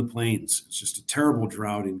drought in the plains. It's just a terrible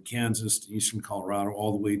drought in Kansas to eastern Colorado,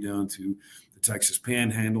 all the way down to the Texas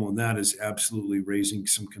Panhandle, and that is absolutely raising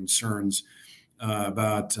some concerns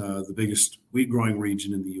about the biggest wheat growing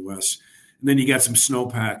region in the U.S. And then you got some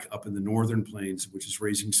snowpack up in the northern plains, which is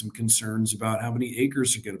raising some concerns about how many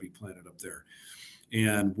acres are going to be planted up there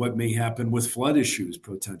and what may happen with flood issues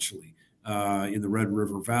potentially in the Red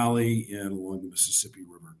River Valley and along the Mississippi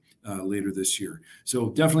River later this year. So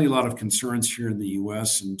definitely a lot of concerns here in the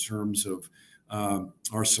U.S. in terms of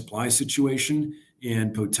our supply situation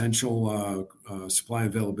and potential supply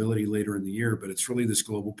availability later in the year. But it's really this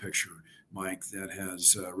global picture, Mike, that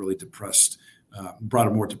has really brought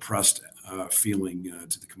a more depressed feeling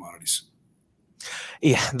to the commodities.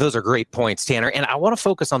 Yeah, those are great points, Tanner. And I want to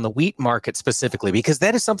focus on the wheat market specifically, because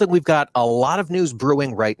that is something we've got a lot of news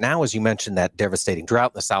brewing right now. As you mentioned, that devastating drought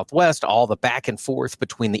in the Southwest, all the back and forth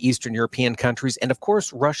between the Eastern European countries, and of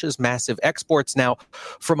course, Russia's massive exports. Now,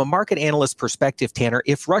 from a market analyst perspective, Tanner,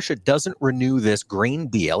 if Russia doesn't renew this grain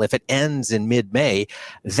deal, if it ends in mid-May,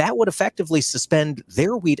 that would effectively suspend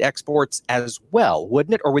their wheat exports as well,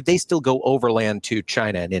 wouldn't it? Or would they still go overland to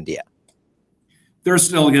China and India? They're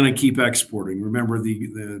still going to keep exporting. Remember,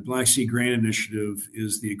 the Black Sea Grain Initiative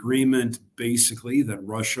is the agreement, basically, that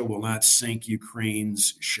Russia will not sink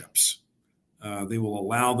Ukraine's ships. They will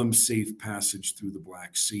allow them safe passage through the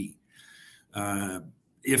Black Sea.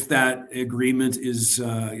 If that agreement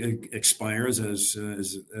expires as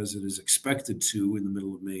it is expected to in the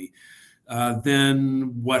middle of May,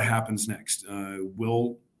 then what happens next?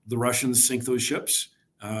 Will the Russians sink those ships?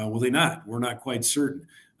 Will they not? We're not quite certain.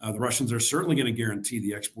 The Russians are certainly going to guarantee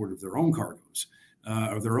the export of their own cargoes,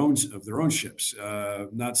 of their own ships.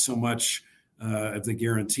 Not so much of the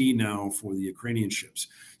guarantee now for the Ukrainian ships.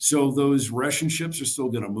 So those Russian ships are still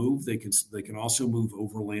going to move. They can also move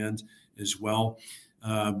overland as well.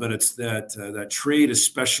 But it's that trade,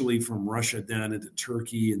 especially from Russia down into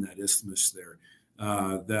Turkey and that isthmus there,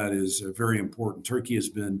 that is very important. Turkey has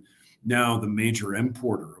been now the major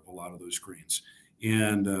importer of a lot of those grains,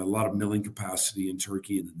 and a lot of milling capacity in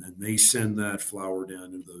Turkey, and then they send that flour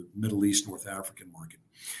down into the Middle East, North African market.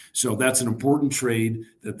 So that's an important trade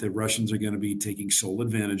that the Russians are going to be taking sole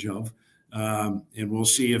advantage of, and we'll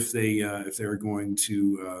see if they're going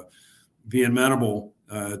to be amenable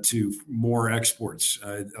to more exports.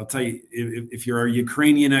 I'll tell you, if you're a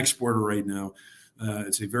Ukrainian exporter right now,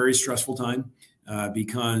 it's a very stressful time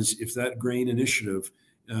because if that grain initiative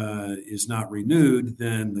is not renewed,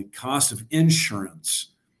 then the cost of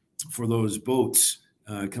insurance for those boats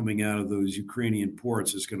coming out of those Ukrainian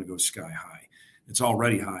ports is going to go sky high. It's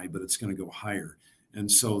already high, but it's going to go higher. And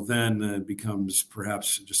so then it becomes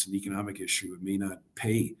perhaps just an economic issue. It may not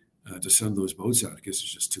pay to send those boats out because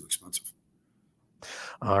it's just too expensive.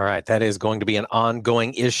 All right, that is going to be an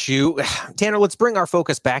ongoing issue. Tanner, let's bring our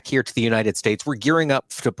focus back here to the United States. We're gearing up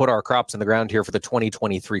to put our crops in the ground here for the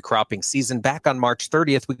 2023 cropping season. Back on March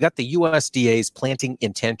 30th, we got the USDA's planting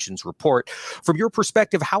intentions report. From your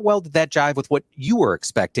perspective, how well did that jive with what you were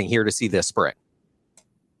expecting here to see this spring?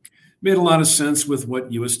 Made a lot of sense with what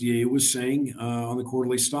USDA was saying on the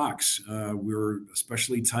quarterly stocks. We're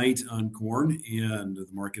especially tight on corn, and the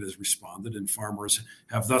market has responded, and farmers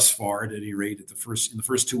have thus far, at any rate, in the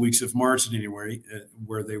first 2 weeks of March, at any rate,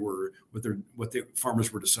 what the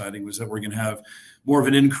farmers were deciding was that we're going to have more of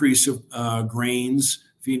an increase of grains,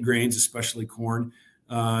 feed grains, especially corn,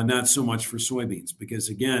 not so much for soybeans, because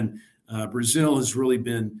again, Brazil has really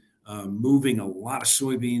been moving a lot of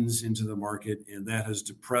soybeans into the market, and that has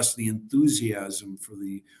depressed the enthusiasm for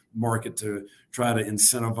the market to try to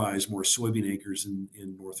incentivize more soybean acres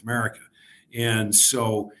in North America. And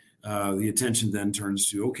so the attention then turns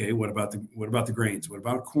to, okay, what about the grains? What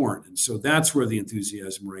about corn? And so that's where the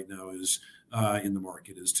enthusiasm right now is in the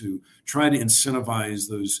market, is to try to incentivize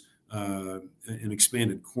those an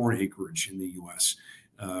expanded corn acreage in the U.S.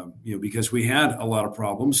 Because we had a lot of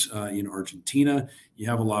problems in Argentina. You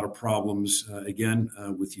have a lot of problems, again,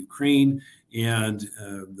 with Ukraine. And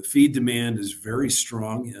the feed demand is very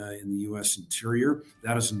strong in the U.S. interior.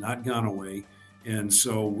 That has not gone away. And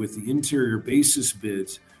so with the interior basis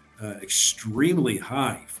bids extremely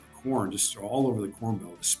high for corn, just all over the Corn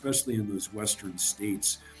Belt, especially in those western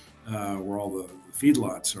states where all the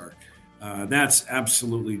feedlots are, that's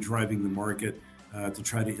absolutely driving the market to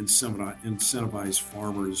try to incentivize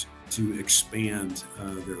farmers to expand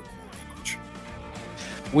their corn acreage.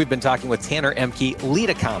 We've been talking with Tanner Emke, lead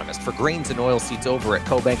economist for grains and oilseeds over at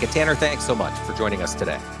CoBank. And Tanner, thanks so much for joining us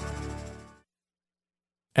today.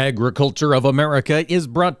 Agriculture of America is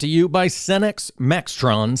brought to you by Cenex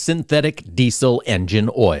Maxtron Synthetic Diesel Engine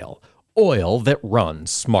Oil. Oil that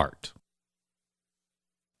runs smart.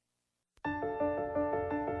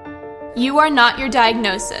 You are not your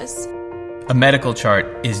diagnosis. A medical chart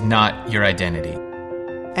is not your identity.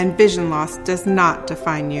 And vision loss does not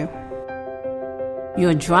define you.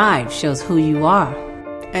 Your drive shows who you are.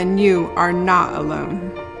 And you are not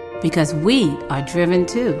alone. Because we are driven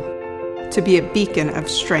too. To be a beacon of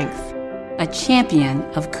strength. A champion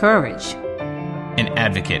of courage. An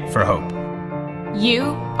advocate for hope. You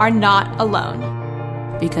are not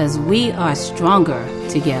alone. Because we are stronger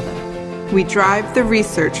together. We drive the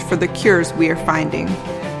research for the cures we are finding.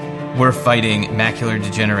 We're fighting macular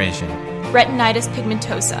degeneration, retinitis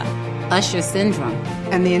pigmentosa, Usher syndrome,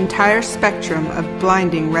 and the entire spectrum of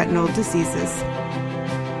blinding retinal diseases.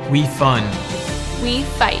 We fund. We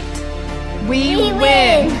fight. We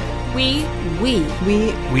win. We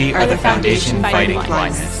are the foundation fighting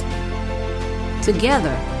blindness.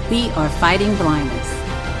 Together, we are fighting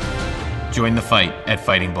blindness. Join the fight at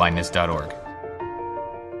fightingblindness.org.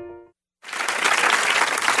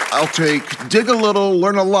 I'll take dig a little,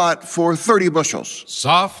 learn a lot for 30 bushels.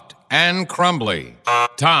 Soft and crumbly.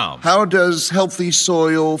 Tom. How does healthy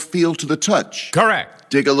soil feel to the touch?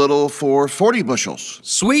 Correct. Dig a little for 40 bushels.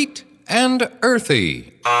 Sweet and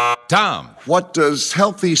earthy. Tom. What does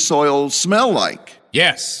healthy soil smell like?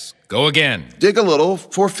 Yes. Go again. Dig a little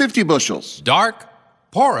for 50 bushels. Dark,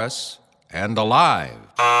 porous, and alive.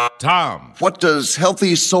 Tom. What does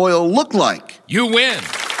healthy soil look like? You win.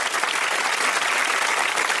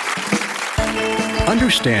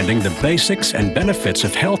 Understanding the basics and benefits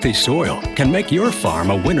of healthy soil can make your farm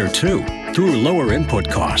a winner too, through lower input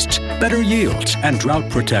costs, better yields, and drought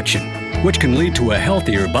protection, which can lead to a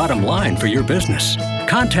healthier bottom line for your business.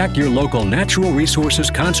 Contact your local Natural Resources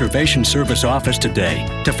Conservation Service office today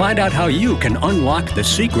to find out how you can unlock the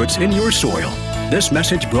secrets in your soil. This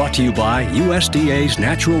message brought to you by USDA's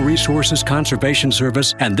Natural Resources Conservation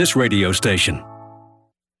Service and this radio station.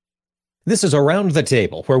 This is Around the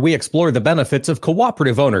Table, where we explore the benefits of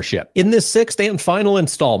cooperative ownership. In this sixth and final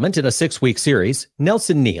installment in a 6-week series,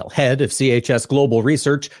 Nelson Neal, head of CHS Global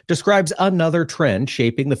Research, describes another trend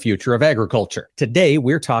shaping the future of agriculture. Today,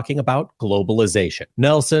 we're talking about globalization.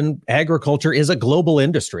 Nelson, agriculture is a global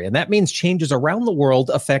industry, and that means changes around the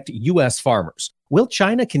world affect U.S. farmers. Will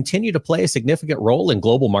China continue to play a significant role in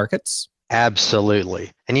global markets?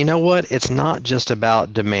 Absolutely. And you know what? It's not just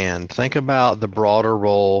about demand. Think about the broader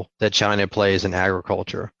role that China plays in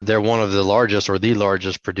agriculture. They're one of the largest or the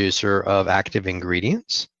largest producer of active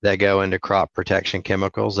ingredients that go into crop protection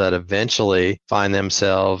chemicals that eventually find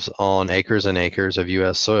themselves on acres and acres of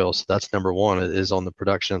U.S. soil. So that's number one, is on the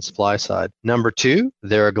production and supply side. Number two,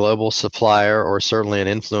 they're a global supplier or certainly an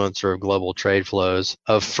influencer of global trade flows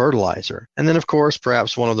of fertilizer. And then, of course,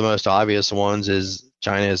 perhaps one of the most obvious ones is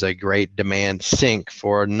China is a great demand sink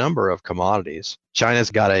for a number of commodities. China's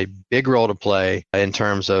got a big role to play in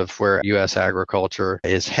terms of where U.S. agriculture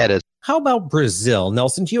is headed. How about Brazil?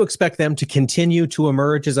 Nelson, do you expect them to continue to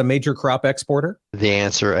emerge as a major crop exporter? The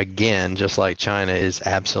answer, again, just like China, is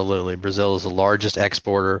absolutely. Brazil is the largest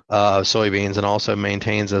exporter of soybeans and also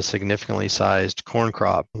maintains a significantly sized corn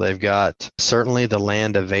crop. They've got certainly the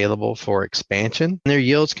land available for expansion, and their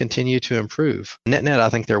yields continue to improve. Net-net, I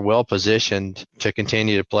think they're well positioned to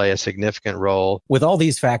continue to play a significant role. With all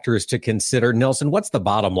these factors to consider, Nelson, what's the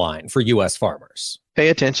bottom line for U.S. farmers? Pay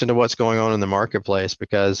attention to what's going on in the marketplace,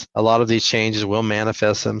 because a lot of these changes will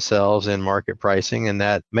manifest themselves in market pricing, and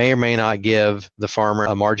that may or may not give the farmer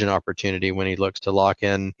a margin opportunity when he looks to lock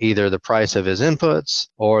in either the price of his inputs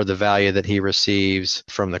or the value that he receives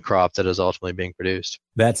from the crop that is ultimately being produced.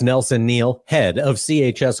 That's Nelson Neal, head of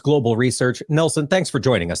CHS Global Research. Nelson, thanks for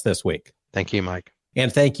joining us this week. Thank you, Mike.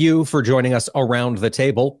 And thank you for joining us around the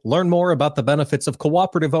table. Learn more about the benefits of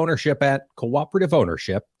cooperative ownership at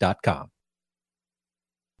cooperativeownership.com.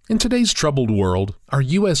 In today's troubled world, our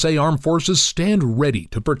USA Armed Forces stand ready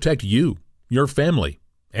to protect you, your family,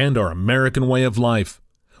 and our American way of life.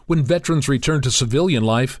 When veterans return to civilian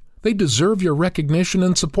life, they deserve your recognition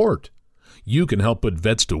and support. You can help put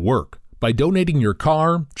vets to work by donating your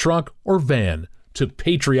car, truck, or van to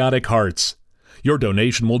Patriotic Hearts. Your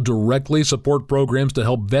donation will directly support programs to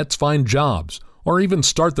help vets find jobs or even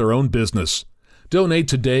start their own business. Donate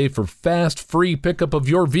today for fast, free pickup of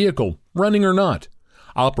your vehicle, running or not.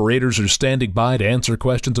 Operators are standing by to answer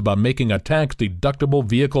questions about making a tax-deductible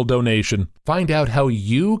vehicle donation. Find out how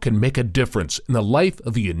you can make a difference in the life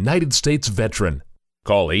of a United States veteran.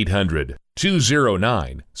 Call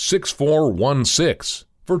 800-209-6416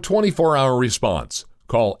 for 24-hour response.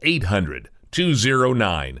 Call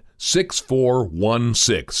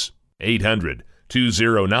 800-209-6416.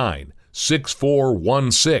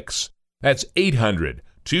 800-209-6416. That's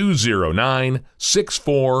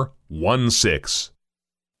 800-209-6416.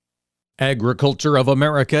 Agriculture of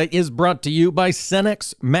America is brought to you by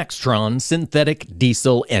Cenex Maxtron Synthetic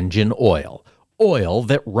Diesel Engine Oil. Oil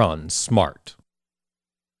that runs smart.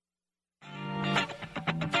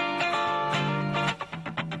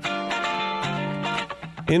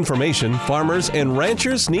 Information farmers and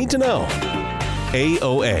ranchers need to know.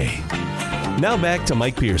 AOA. Now back to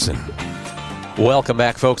Mike Pearson. Welcome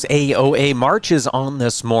back, folks. AOA March is on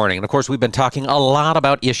this morning. And of course, we've been talking a lot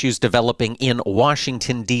about issues developing in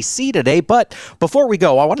Washington, D.C. today. But before we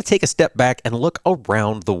go, I want to take a step back and look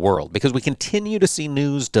around the world because we continue to see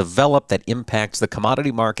news develop that impacts the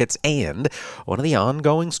commodity markets. And one of the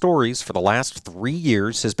ongoing stories for the last 3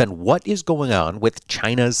 years has been what is going on with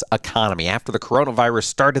China's economy. After the coronavirus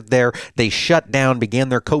started there, they shut down, began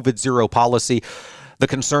their COVID-0 policy. The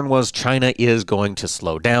concern was China is going to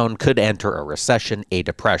slow down, could enter a recession, a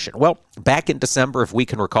depression. Well, back in December, if we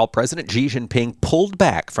can recall, President Xi Jinping pulled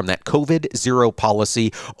back from that COVID-0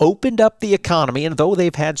 policy, opened up the economy, and though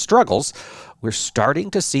they've had struggles, we're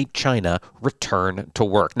starting to see China return to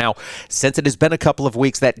work. Now, since it has been a couple of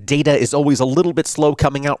weeks, that data is always a little bit slow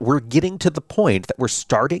coming out. We're getting to the point that we're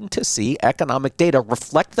starting to see economic data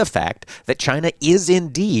reflect the fact that China is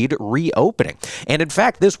indeed reopening. And in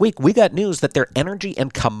fact, this week, we got news that their energy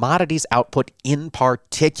and commodities output in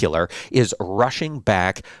particular is rushing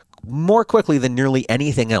back more quickly than nearly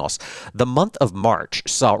anything else. The month of March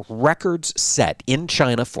saw records set in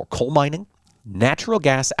China for coal mining, natural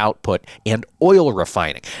gas output, and oil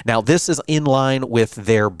refining. Now, this is in line with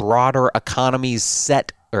their broader economy's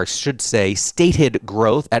stated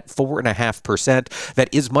growth at 4.5%.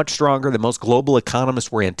 That is much stronger than most global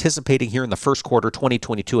economists were anticipating here in the first quarter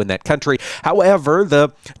 2022 in that country. However, the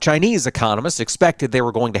Chinese economists expected they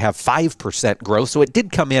were going to have 5% growth, so it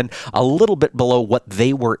did come in a little bit below what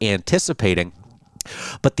they were anticipating.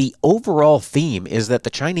 But the overall theme is that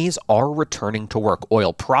the Chinese are returning to work.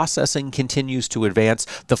 Oil processing continues to advance.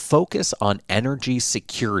 The focus on energy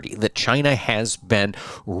security that China has been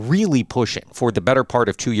really pushing for the better part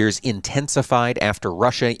of 2 years intensified after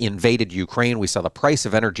Russia invaded Ukraine. We saw the price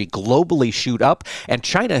of energy globally shoot up, and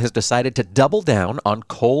China has decided to double down on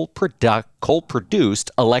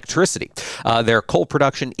coal-produced electricity. Their coal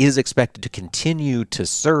production is expected to continue to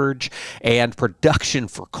surge, and production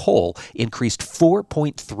for coal increased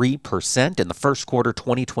 4.3% in the first quarter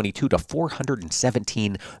 2022 to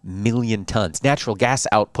 417 million tons. Natural gas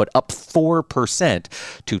output up 4%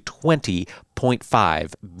 to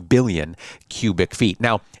 20.5 billion cubic feet.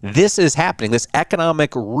 Now, this is happening, this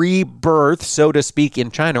economic rebirth, so to speak,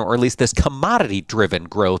 in China, or at least this commodity-driven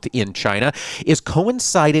growth in China, is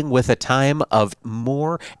coinciding with a time of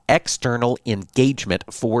more external engagement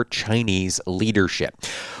for Chinese leadership.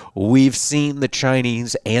 We've seen the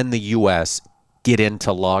Chinese and the U.S. get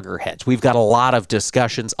into loggerheads. We've got a lot of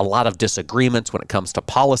discussions, a lot of disagreements when it comes to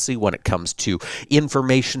policy, when it comes to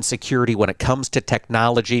information security, when it comes to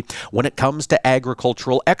technology, when it comes to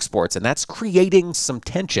agricultural exports, and that's creating some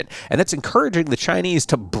tension, and that's encouraging the Chinese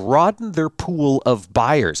to broaden their pool of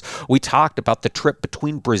buyers. We talked about the trip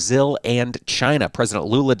between Brazil and China. President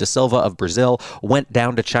Lula da Silva of Brazil went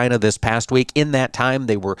down to China this past week. In that time,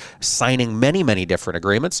 they were signing many, many different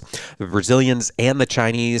agreements. The Brazilians and the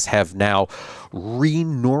Chinese have now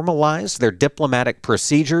renormalize their diplomatic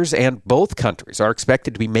procedures, and both countries are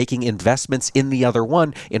expected to be making investments in the other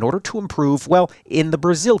one in order to improve, well, in the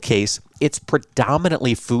Brazil case, it's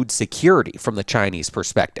predominantly food security from the Chinese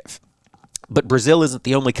perspective. But Brazil isn't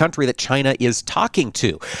the only country that China is talking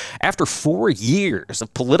to. After 4 years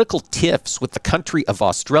of political tiffs with the country of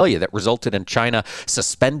Australia that resulted in China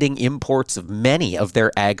suspending imports of many of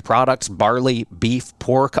their ag products, barley, beef,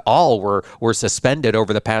 pork, all were suspended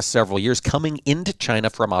over the past several years coming into China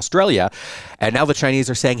from Australia. And now the Chinese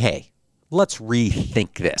are saying, hey, let's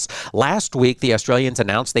rethink this. Last week, the Australians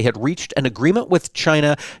announced they had reached an agreement with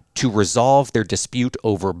China to resolve their dispute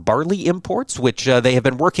over barley imports, which they have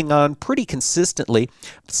been working on pretty consistently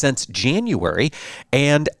since January.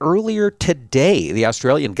 And earlier today, the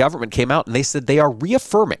Australian government came out and they said they are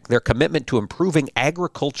reaffirming their commitment to improving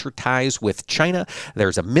agriculture ties with China.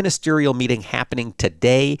 There's a ministerial meeting happening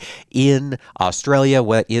today in Australia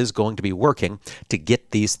that is going to be working to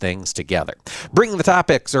get these things together. Bringing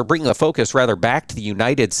the focus back to the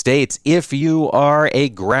United States. If you are a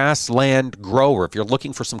grassland grower, if you're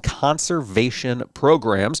looking for some conservation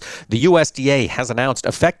programs. The USDA has announced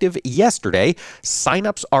effective yesterday,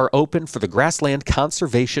 signups are open for the Grassland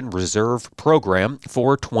Conservation Reserve Program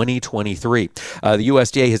for 2023. The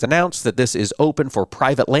USDA has announced that this is open for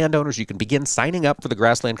private landowners. You can begin signing up for the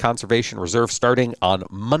Grassland Conservation Reserve starting on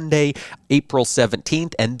Monday, April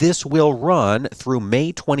 17th, and this will run through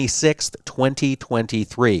May 26th,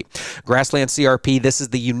 2023. Grassland CRP, this is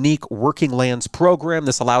the unique working lands program.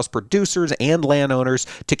 This allows producers and landowners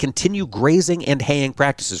to continue grazing and haying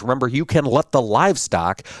practices. Remember, you can let the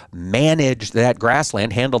livestock manage that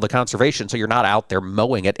grassland, handle the conservation, so you're not out there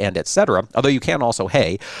mowing it and etc. Although you can also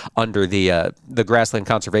hay under the Grassland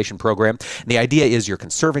Conservation Program. The idea is you're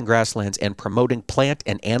conserving grasslands and promoting plant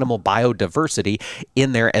and animal biodiversity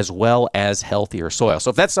in there, as well as healthier soil. So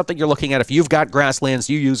if that's something you're looking at, if you've got grasslands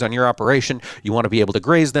you use on your operation, you want to be able to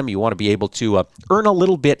graze them, you want to be able to earn a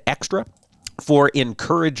little bit extra for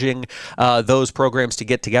encouraging those programs to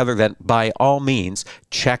get together, then by all means,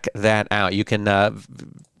 check that out. You can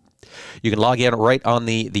log in right on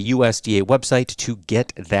the USDA website to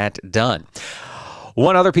get that done.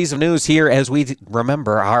 One other piece of news here as we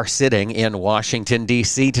remember our sitting in Washington,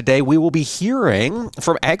 D.C. today, we will be hearing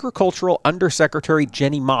from Agricultural Undersecretary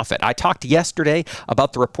Jenny Moffitt. I talked yesterday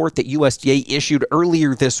about the report that USDA issued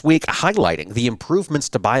earlier this week highlighting the improvements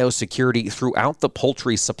to biosecurity throughout the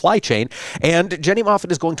poultry supply chain, and Jenny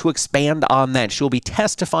Moffitt is going to expand on that. She'll be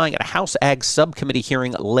testifying at a House Ag Subcommittee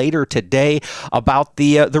hearing later today about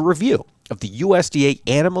the review of the USDA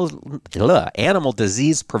animal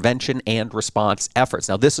disease prevention and response efforts.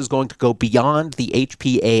 Now, this is going to go beyond the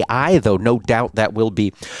HPAI, though no doubt that will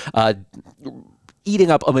be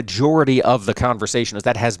eating up a majority of the conversation, as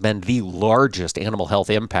that has been the largest animal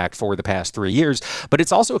health impact for the past 3 years. But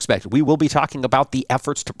it's also expected we will be talking about the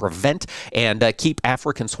efforts to prevent and keep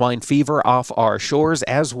African swine fever off our shores,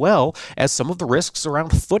 as well as some of the risks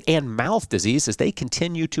around foot and mouth disease as they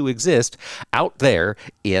continue to exist out there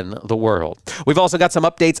in the world. We've also got some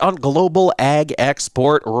updates on global ag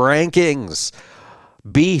export rankings.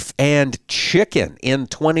 Beef and chicken in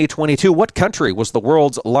 2022. What country was the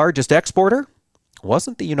world's largest exporter?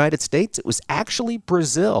 Wasn't the United States. It was actually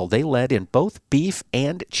Brazil. They led in both beef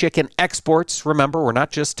and chicken exports. Remember, we're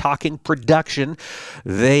not just talking production.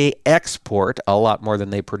 They export a lot more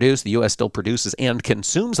than they produce. The U.S. still produces and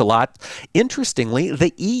consumes a lot. Interestingly,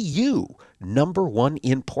 the EU, number one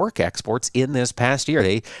in pork exports in this past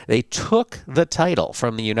year. They took the title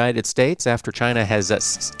from the United States after China has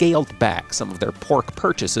scaled back some of their pork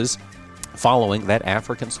purchases following that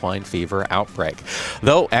African swine fever outbreak.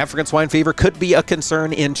 Though African swine fever could be a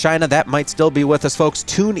concern in China, that might still be with us, folks.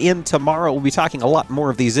 Tune in tomorrow. We'll be talking a lot more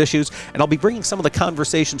of these issues, and I'll be bringing some of the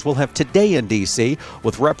conversations we'll have today in D.C.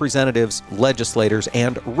 with representatives, legislators,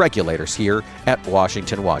 and regulators here at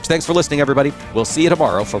Washington Watch. Thanks for listening, everybody. We'll see you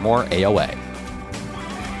tomorrow for more AOA.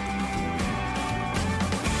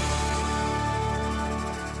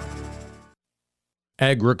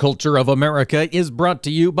 Agriculture of America is brought to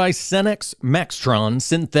you by Cenex Maxtron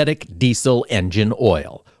Synthetic Diesel Engine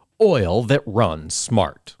Oil. Oil that runs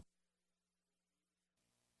smart.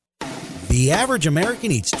 The average American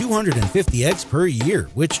eats 250 eggs per year,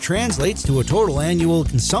 which translates to a total annual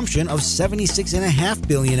consumption of 76.5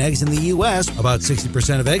 billion eggs in the U.S. About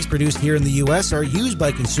 60% of eggs produced here in the U.S. are used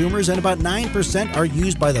by consumers, and about 9% are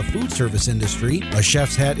used by the food service industry. A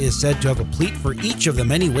chef's hat is said to have a pleat for each of the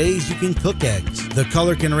many ways you can cook eggs. The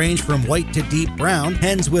color can range from white to deep brown.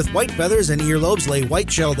 Hens with white feathers and earlobes lay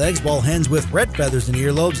white-shelled eggs, while hens with red feathers and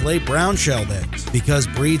earlobes lay brown-shelled eggs. Because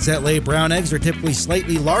breeds that lay brown eggs are typically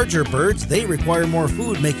slightly larger birds, they require more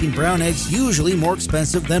food, making brown eggs usually more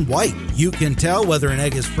expensive than white. You can tell whether an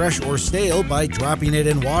egg is fresh or stale by dropping it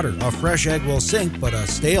in water. A fresh egg will sink, but a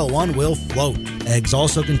stale one will float. Eggs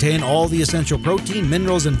also contain all the essential protein,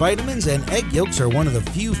 minerals, and vitamins, and egg yolks are one of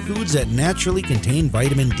the few foods that naturally contain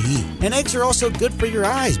vitamin D. And eggs are also good for your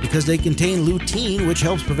eyes because they contain lutein, which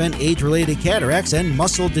helps prevent age-related cataracts and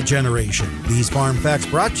muscle degeneration. These farm facts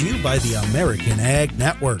brought to you by the American Ag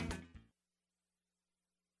Network.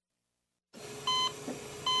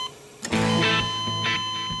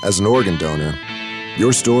 As an organ donor,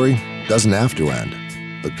 your story doesn't have to end.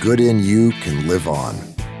 The good in you can live on.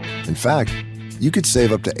 In fact, you could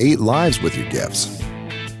save up to 8 lives with your gifts.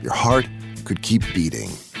 Your heart could keep beating.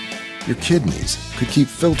 Your kidneys could keep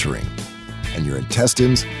filtering. And your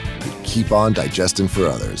intestines could keep on digesting for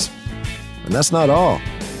others. And that's not all.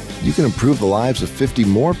 You can improve the lives of 50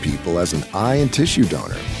 more people as an eye and tissue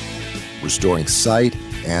donor, restoring sight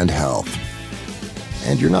and health.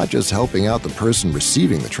 And you're not just helping out the person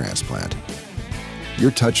receiving the transplant. You're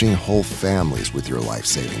touching whole families with your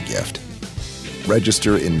life-saving gift.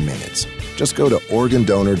 Register in minutes. Just go to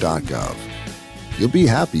organdonor.gov. You'll be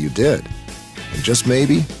happy you did. And just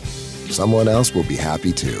maybe, someone else will be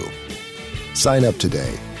happy too. Sign up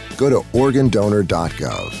today. Go to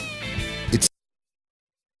organdonor.gov.